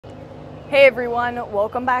Hey everyone,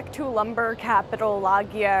 welcome back to Lumber Capital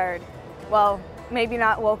Log Yard. Well, maybe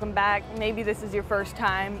not welcome back, maybe this is your first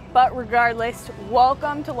time, but regardless,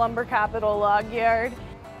 welcome to Lumber Capital Log Yard.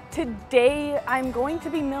 Today, I'm going to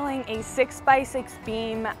be milling a 6x6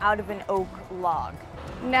 beam out of an oak log.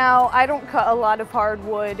 Now, I don't cut a lot of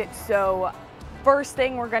hardwood, so first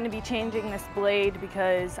thing we're going to be changing this blade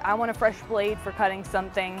because I want a fresh blade for cutting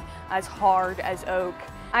something as hard as oak.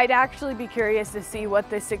 I'd actually be curious to see what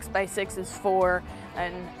this 6x6 is for.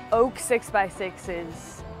 An oak 6x6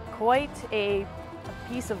 is quite a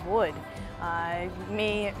piece of wood.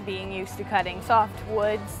 Me being used to cutting soft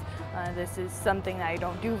woods, this is something that I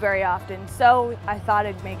don't do very often, so I thought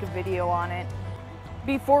I'd make a video on it.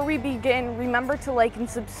 Before we begin, remember to like and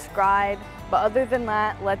subscribe, but other than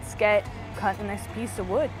that, let's get cutting this piece of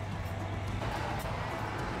wood.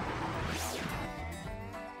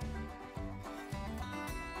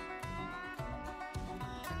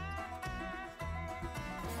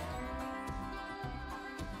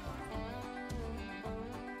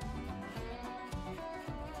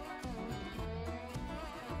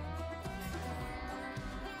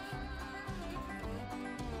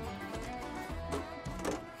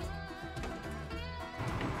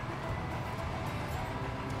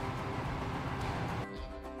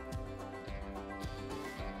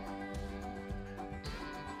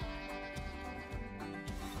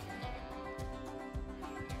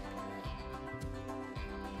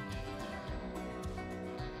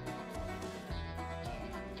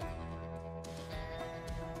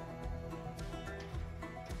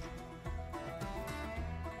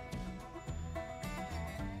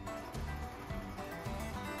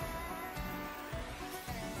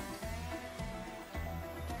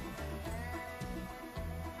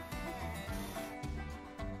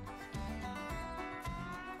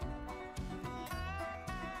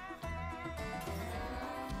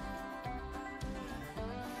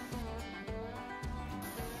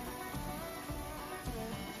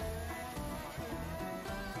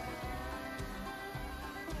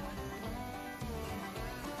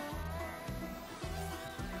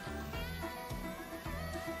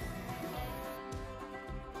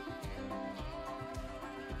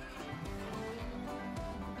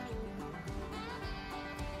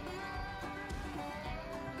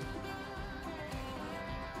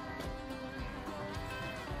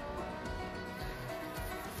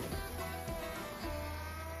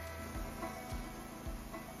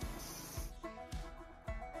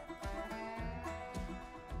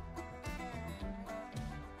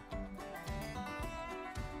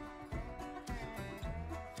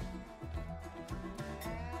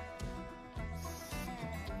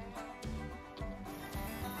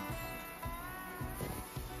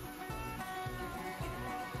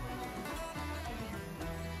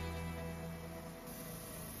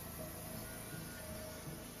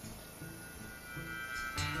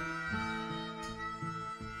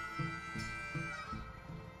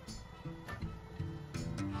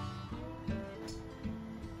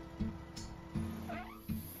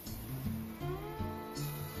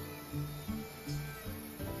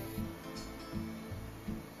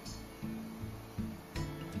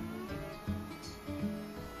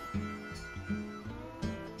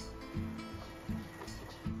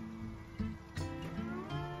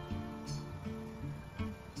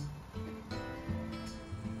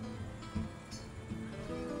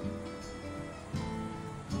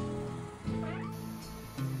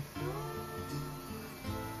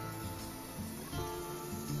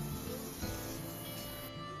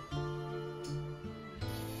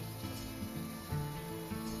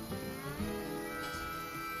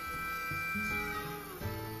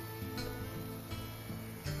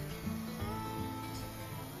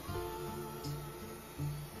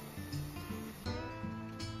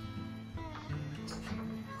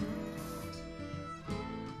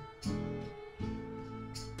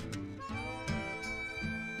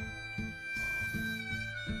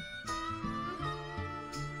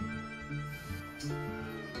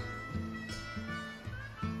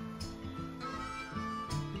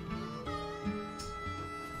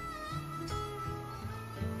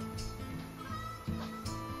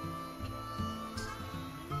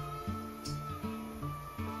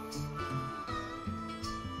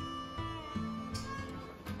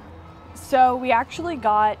 So we actually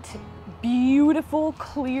got beautiful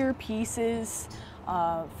clear pieces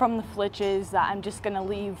from the flitches that I'm just gonna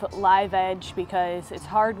leave live edge because it's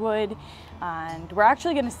hardwood, and we're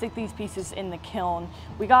actually gonna stick these pieces in the kiln.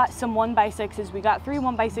 We got some 1x6s, we got 3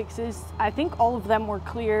 1x6s. I think all of them were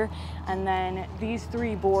clear, and then these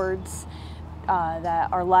 3 boards.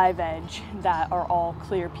 that are live edge that are all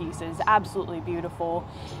clear pieces. Absolutely beautiful.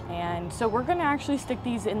 And so we're gonna actually stick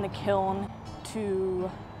these in the kiln to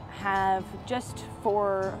have just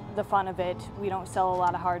for the fun of it. We don't sell a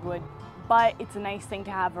lot of hardwood, but it's a nice thing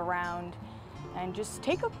to have around. And just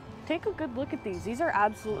take a good look at these. These are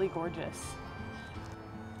absolutely gorgeous.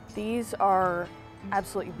 These are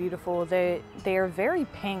absolutely beautiful. They are very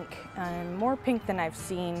pink, and more pink than I've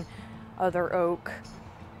seen other oak.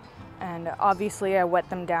 And obviously I wet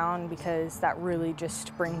them down because that really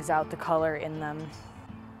just brings out the color in them.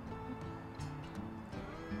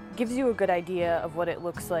 Gives you a good idea of what it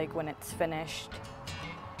looks like when it's finished.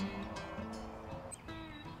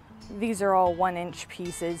 These are all 1-inch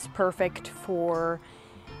pieces, perfect for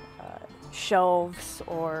shelves,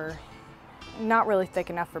 or not really thick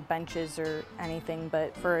enough for benches or anything,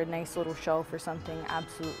 but for a nice little shelf or something,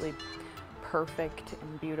 absolutely perfect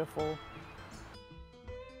and beautiful.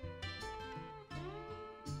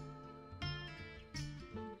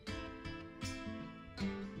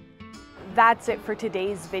 That's it for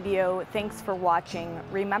today's video. Thanks for watching.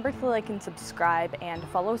 Remember to like and subscribe, and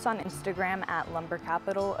follow us on Instagram at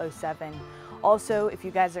lumbercapital07. Also, if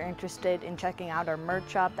you guys are interested in checking out our merch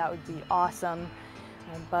shop, that would be awesome.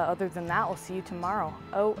 But other than that, we'll see you tomorrow.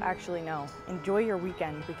 Oh, actually no. Enjoy your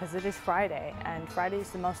weekend, because it is Friday, and Friday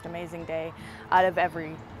is the most amazing day out of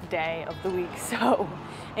every day of the week. So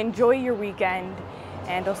enjoy your weekend,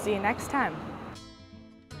 and I'll see you next time.